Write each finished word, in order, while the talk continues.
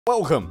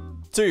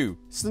Welcome to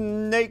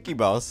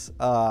SnakeyBus.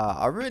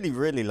 I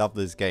really love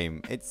this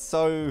game. It's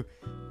so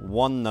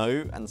one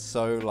note and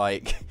so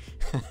like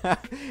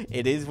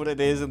it is what it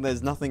is and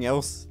there's nothing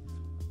else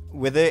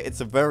with it. It's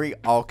a very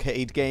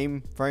arcade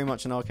game, very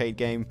much an arcade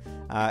game.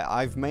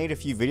 I've made a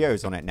few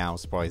videos on it now,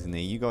 surprisingly.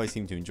 You guys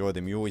seem to enjoy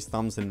them. You're always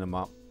thumbsing them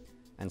up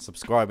and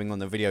subscribing on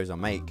the videos I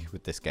make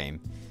with this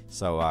game.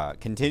 So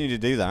continue to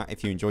do that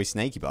if you enjoy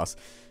SnakeyBus.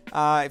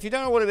 If you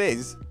don't know what it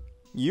is,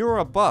 you're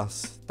a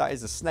bus that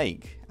is a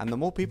snake, and the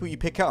more people you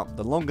pick up,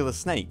 the longer the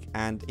snake.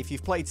 And if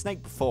you've played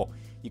Snake before,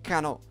 you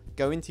cannot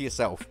go into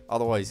yourself,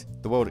 otherwise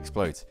the world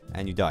explodes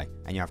and you die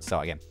and you have to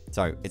start again.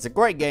 So it's a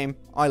great game,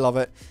 I love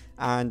it,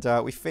 and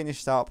we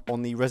finished up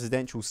on the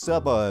residential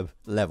suburb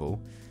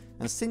level,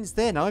 and since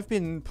then I've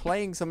been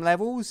playing some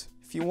levels.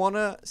 If you want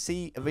to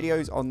see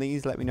videos on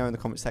these, let me know in the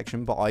comment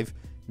section, but I've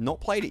not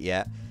played it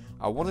yet.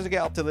 I wanted to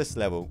get up to this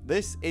level.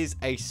 This is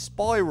a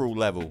spiral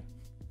level.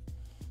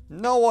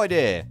 No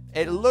idea.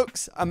 It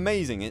looks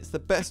amazing. It's the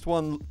best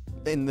one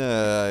in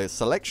the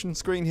selection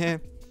screen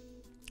here.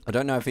 I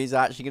don't know if it's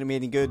actually going to be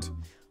any good.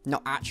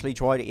 Not actually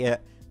tried it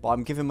yet, but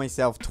I'm giving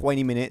myself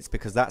 20 minutes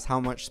because that's how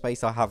much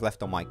space I have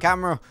left on my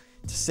camera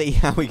to see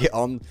how we get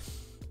on.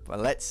 But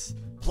let's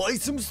play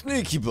some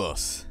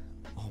SnakeyBus.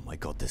 Oh my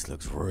god, this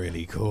looks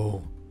really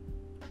cool.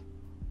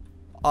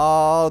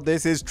 Oh,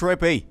 this is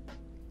trippy.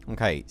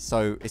 Okay,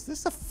 so is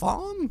this a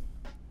farm?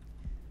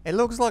 It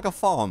looks like a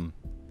farm.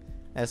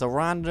 There's a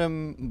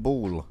random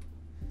ball.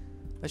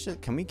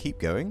 Can we keep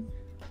going?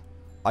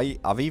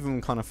 I've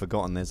even kind of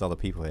forgotten there's other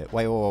people here.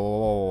 Wait,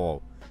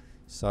 whoa.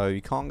 So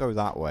you can't go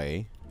that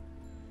way.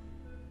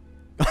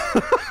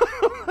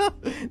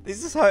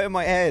 This is hurting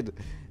my head.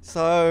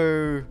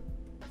 So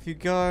if you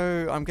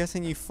go, I'm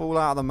guessing you fall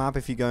out of the map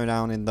if you go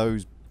down in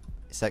those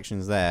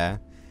sections there.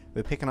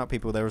 We're picking up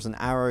people. There is an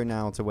arrow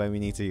now to where we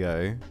need to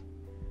go.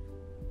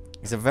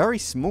 It's a very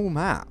small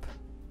map.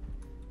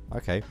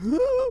 Okay.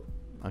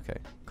 Okay,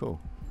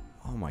 cool.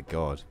 Oh my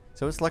god.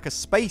 So it's like a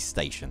space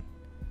station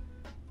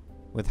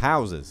with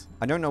houses.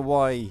 I don't know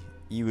why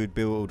you would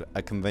build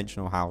a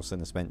conventional house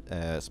in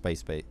a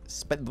space.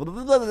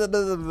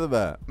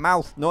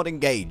 Mouth not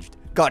engaged.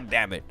 God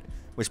damn it.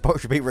 We're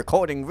supposed to be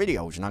recording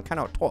videos and I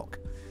cannot talk.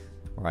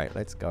 Right,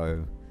 let's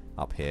go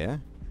up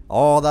here.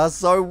 Oh, that's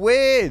so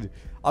weird.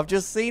 I've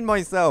just seen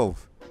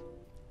myself.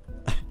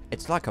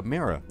 It's like a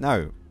mirror.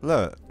 No,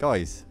 look,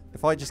 guys.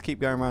 If I just keep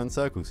going around in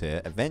circles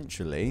here,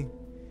 eventually...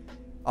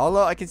 Oh,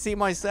 look, I can see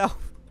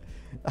myself.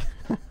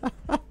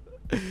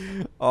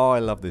 Oh, I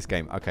love this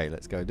game. Okay,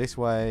 let's go this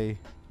way.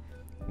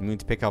 We need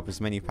to pick up as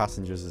many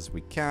passengers as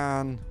we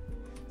can.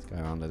 Let's go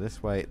under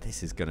this way.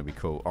 This is going to be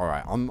cool. All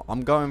right,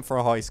 I'm going for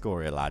a high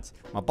score here, lads.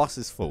 My bus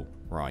is full.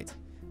 Right.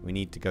 We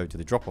need to go to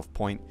the drop-off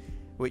point,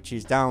 which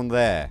is down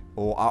there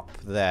or up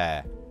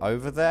there.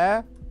 Over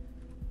there?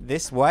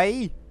 This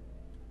way?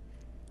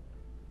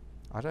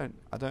 I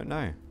don't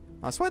know.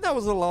 I swear that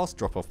was the last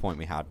drop-off point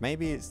we had.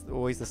 Maybe it's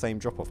always the same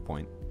drop-off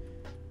point.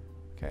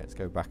 Okay, let's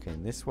go back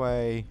in this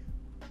way.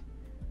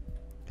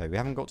 Okay, we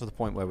haven't got to the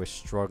point where we're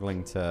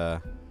struggling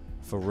for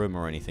room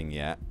or anything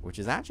yet, which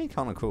is actually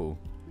kind of cool.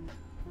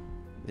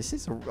 This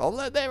is oh,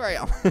 look, there I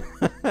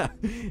am.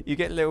 You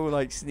get little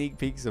like sneak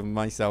peeks of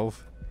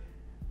myself.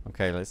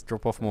 Okay, let's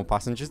drop off more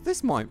passengers.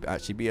 This might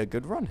actually be a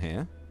good run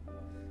here.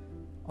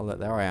 Oh, look,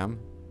 there I am.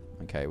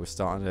 Okay, we're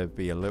starting to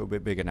be a little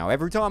bit bigger now.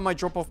 Every time I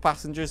drop off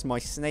passengers, my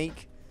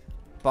snake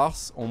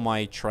bus or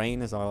my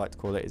train, as I like to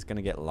call it, is going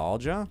to get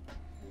larger.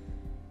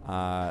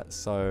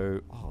 So,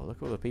 oh, look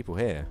at all the people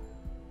here.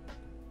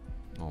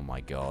 Oh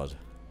my god.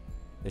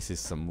 This is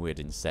some weird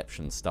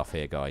Inception stuff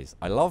here, guys.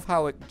 I love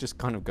how it just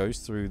kind of goes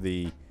through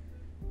the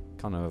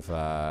kind of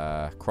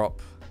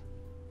crop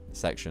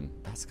section.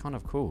 That's kind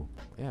of cool.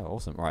 Yeah,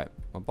 awesome. Right,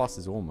 my bus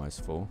is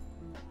almost full.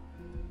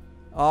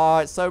 Oh,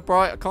 it's so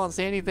bright. I can't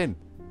see anything.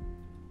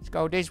 Let's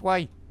go this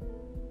way.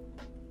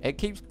 It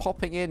keeps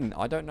popping in.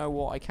 I don't know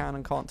what I can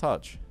and can't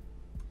touch.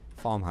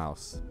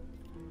 Farmhouse.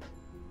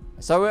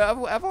 So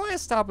have I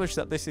established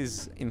that this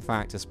is, in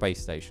fact, a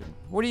space station?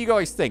 What do you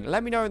guys think?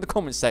 Let me know in the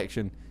comment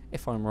section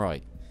if I'm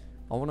right.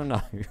 I want to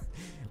know.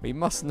 We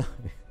must know.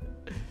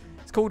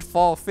 It's called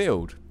Far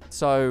Field.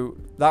 So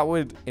that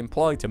would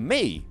imply to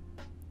me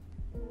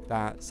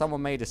that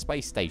someone made a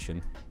space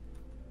station.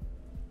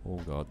 Oh,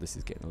 God. This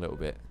is getting a little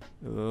bit...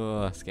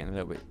 it's getting a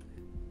little bit...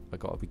 I've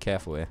got to be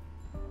careful here.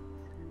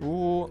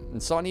 Ooh, I'm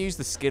starting to use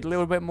the skid a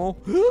little bit more.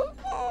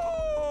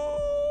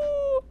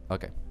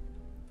 Okay.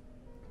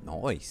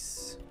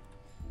 Nice.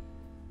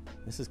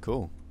 This is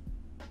cool.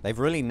 They've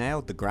really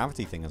nailed the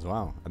gravity thing as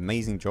well.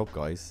 Amazing job,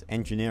 guys.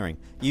 Engineering.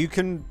 You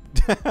can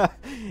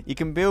you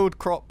can build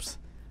crops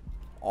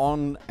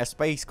on a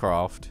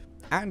spacecraft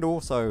and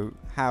also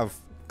have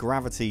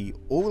gravity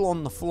all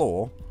on the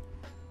floor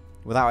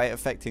without it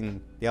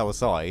affecting the other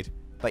side.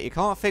 But you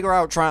can't figure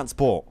out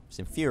transport. It's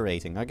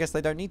infuriating. I guess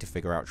they don't need to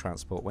figure out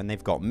transport when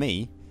they've got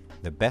me,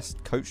 the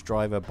best coach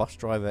driver, bus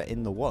driver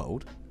in the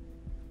world.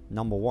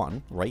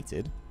 #1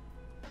 rated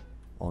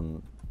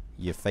on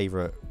your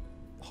favorite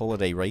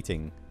holiday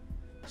rating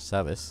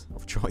service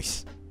of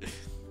choice.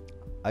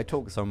 I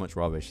talk so much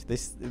rubbish.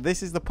 This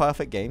is the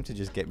perfect game to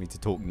just get me to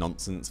talk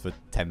nonsense for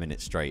 10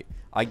 minutes straight.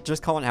 I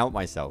just can't help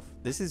myself.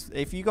 This is,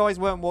 if you guys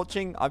weren't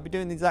watching, I'd be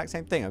doing the exact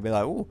same thing. I'd be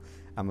like, oh,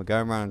 and we're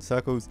going around in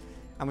circles,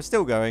 and we're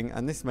still going,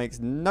 and this makes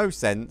no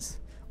sense.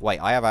 Wait,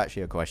 I have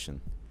actually a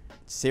question.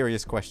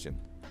 Serious question.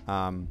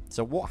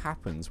 So what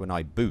happens when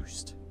I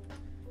boost?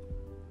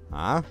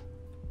 Huh?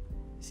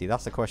 See,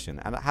 that's the question.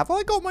 And have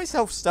I got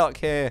myself stuck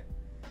here?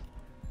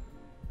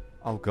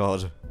 Oh,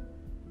 God.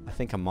 I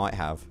think I might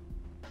have.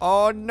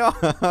 Oh, no.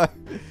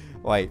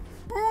 Wait.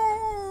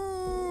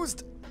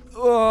 Boost.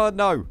 Oh,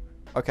 no.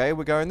 Okay,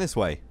 we're going this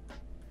way.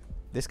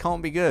 This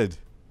can't be good.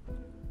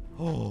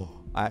 Oh,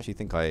 I actually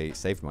think I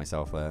saved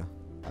myself there.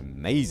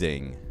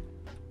 Amazing.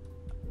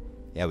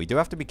 Yeah, we do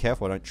have to be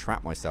careful I don't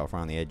trap myself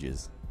around the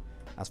edges.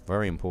 That's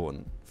very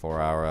important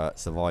for our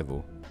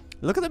survival.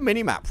 Look at the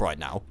minimap right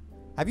now.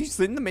 Have you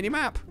seen the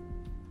minimap?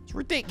 It's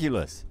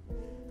ridiculous.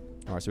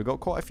 Alright, so we've got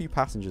quite a few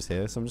passengers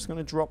here, so I'm just going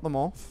to drop them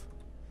off.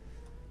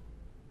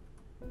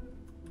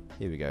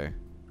 Here we go.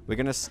 We're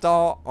going to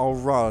start our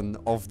run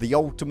of the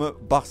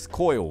ultimate bus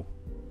coil.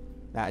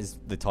 That is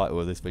the title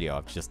of this video,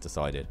 I've just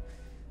decided.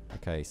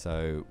 Okay,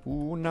 so...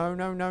 Ooh, no,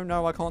 no, no,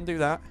 no, I can't do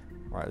that.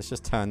 Right, let's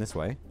just turn this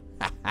way.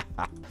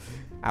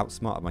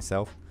 Outsmarted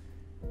myself.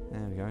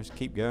 There we go, just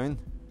keep going.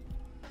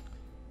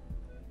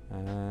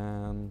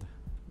 And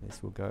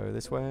this will go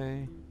this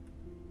way.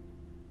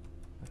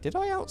 Did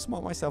I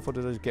outsmart myself or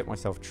did I just get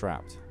myself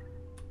trapped?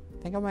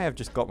 I think I may have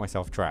just got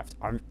myself trapped.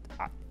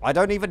 I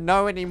don't even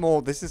know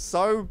anymore. This is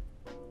so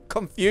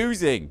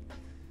confusing.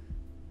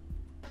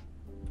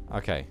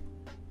 Okay.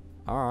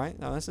 Alright,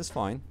 no, this is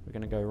fine. We're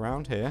going to go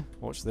around here.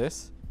 Watch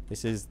this.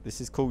 This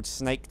is called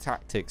snake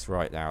tactics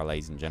right now,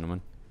 ladies and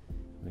gentlemen.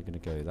 We're going to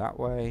go that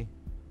way.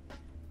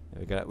 There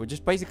we go. We're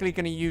just basically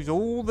going to use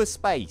all the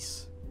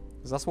space.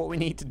 Because that's what we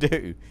need to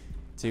do.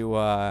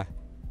 To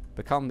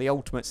become the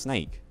ultimate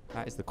snake.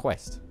 That is the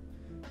quest.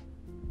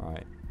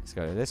 Alright, let's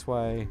go this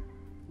way.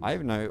 I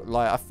even know,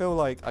 like, I feel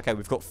like, okay,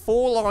 we've got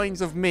 4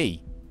 lines of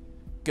me.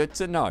 Good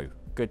to know.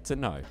 Good to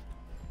know.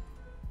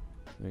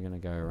 We're going to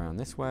go around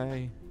this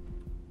way.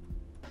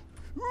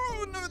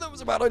 Oh, no, that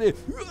was a bad idea.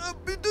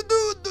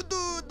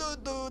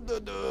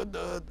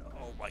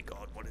 Oh, my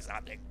God, what is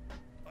happening?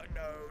 Oh,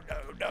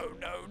 no,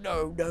 no,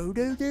 no, no, no,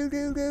 no, no,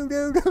 no, no,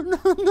 no,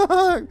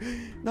 no,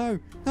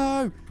 no,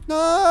 no,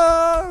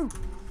 no,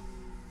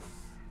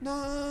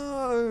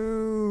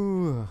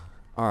 no.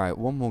 Alright,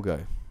 one more go.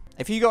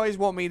 If you guys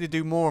want me to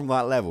do more on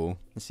that level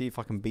and see if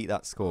I can beat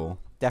that score,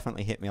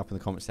 definitely hit me up in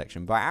the comment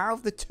section. But out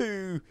of the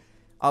 2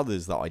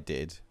 others that I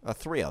did,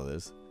 3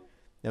 others,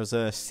 there was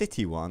a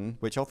city one,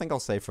 which I think I'll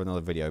save for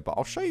another video, but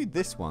I'll show you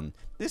this one.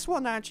 This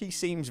one actually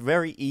seems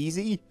very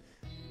easy,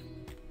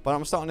 but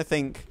I'm starting to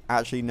think,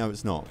 actually, no,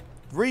 it's not.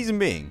 The reason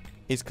being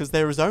is because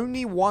there is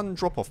only one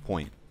drop-off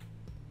point,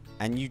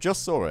 and you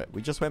just saw it.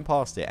 We just went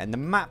past it, and the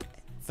map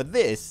for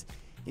this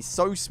is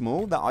so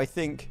small that I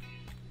think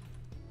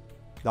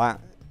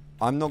that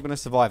I'm not going to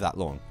survive that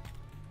long,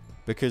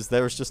 because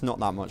there is just not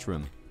that much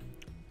room.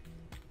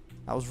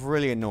 That was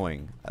really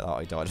annoying that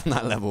I died on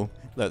that level.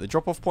 Look, the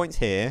drop-off point's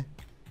here.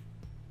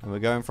 And we're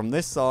going from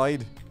this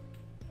side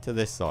to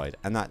this side.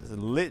 And that's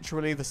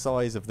literally the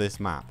size of this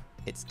map.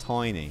 It's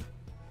tiny.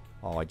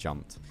 Oh, I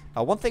jumped.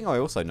 One thing I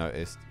also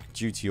noticed,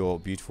 due to your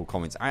beautiful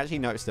comments, I actually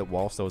noticed that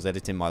whilst I was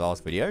editing my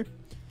last video,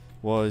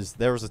 was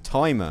there was a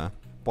timer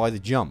by the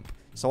jump.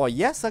 So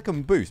yes, I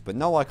can boost, but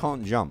no, I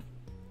can't jump.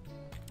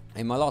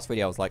 In my last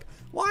video, I was like,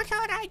 why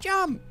can't I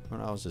jump?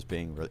 And I was just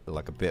being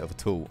like a bit of a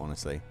tool,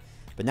 honestly.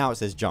 But now it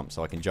says jump,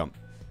 so I can jump.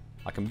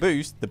 I can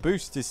boost. The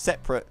boost is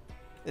separate.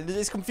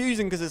 It's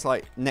confusing because it's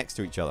like next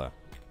to each other.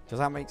 Does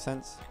that make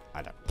sense?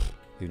 I don't.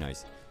 Who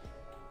knows?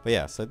 But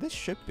yeah, so this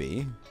should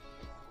be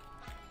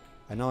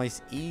a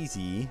nice,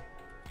 easy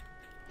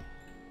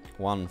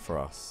one for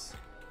us.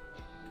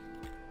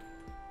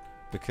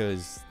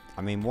 Because,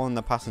 I mean,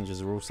 the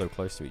passengers are all so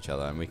close to each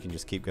other and we can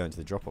just keep going to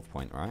the drop-off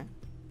point, right?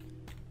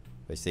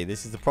 But see,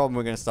 this is the problem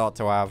we're going to start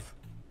to have.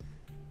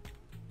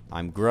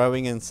 I'm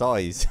growing in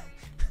size.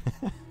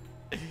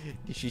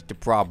 This is the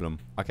problem.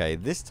 Okay,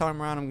 this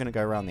time around I'm going to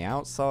go around the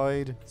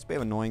outside. It's a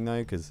bit annoying though,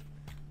 because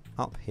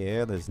up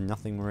here there's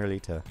nothing really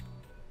to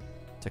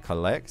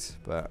collect.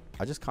 But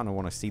I just kind of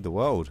want to see the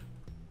world.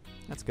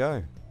 Let's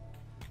go.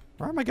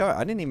 Where am I going?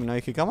 I didn't even know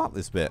you could come up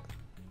this bit.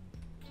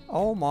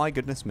 Oh my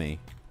goodness me.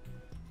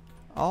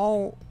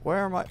 Oh,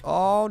 where am I?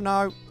 Oh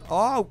no.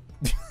 Oh!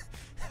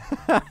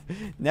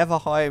 Never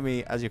hire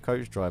me as your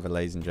coach driver,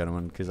 ladies and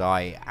gentlemen, because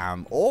I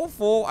am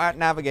awful at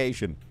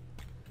navigation.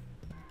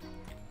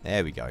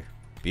 There we go.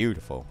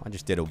 Beautiful. I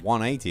just did a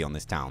 180 on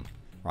this town.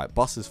 Right,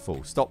 bus is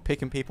full. Stop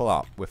picking people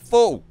up. We're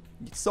full.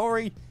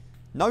 Sorry.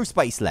 No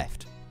space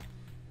left.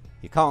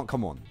 You can't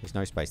come on. There's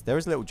no space. There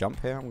is a little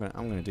jump here. I'm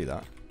gonna do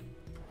that.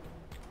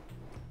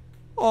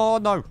 Oh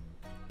no.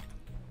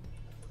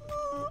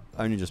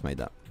 Only just made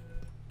that.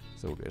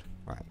 It's all good.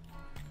 Right.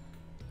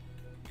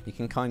 You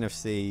can kind of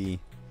see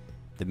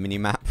the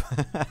mini-map.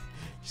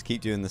 Just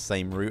keep doing the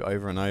same route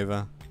over and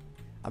over.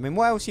 I mean,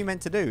 what else are you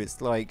meant to do? It's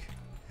like...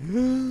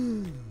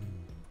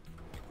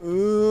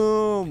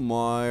 Oh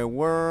my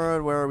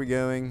word, where are we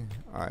going?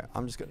 Alright,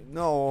 I'm just gonna...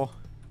 No.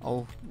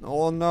 Oh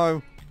no.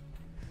 No.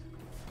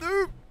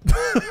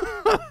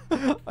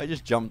 I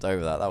just jumped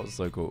over that. That was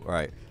so cool.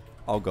 Alright.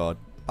 Oh god.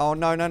 Oh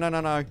no. No.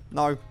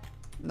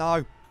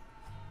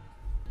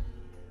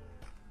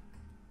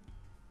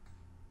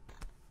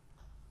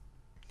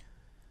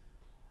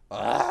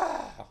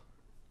 Ah.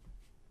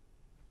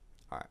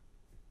 Alright.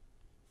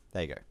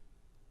 There you go.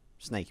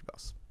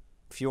 SnakeyBus.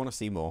 If you want to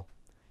see more,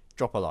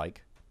 drop a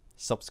like,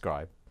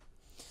 subscribe,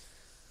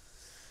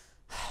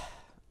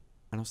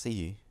 and I'll see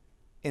you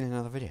in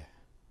another video.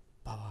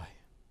 Bye bye.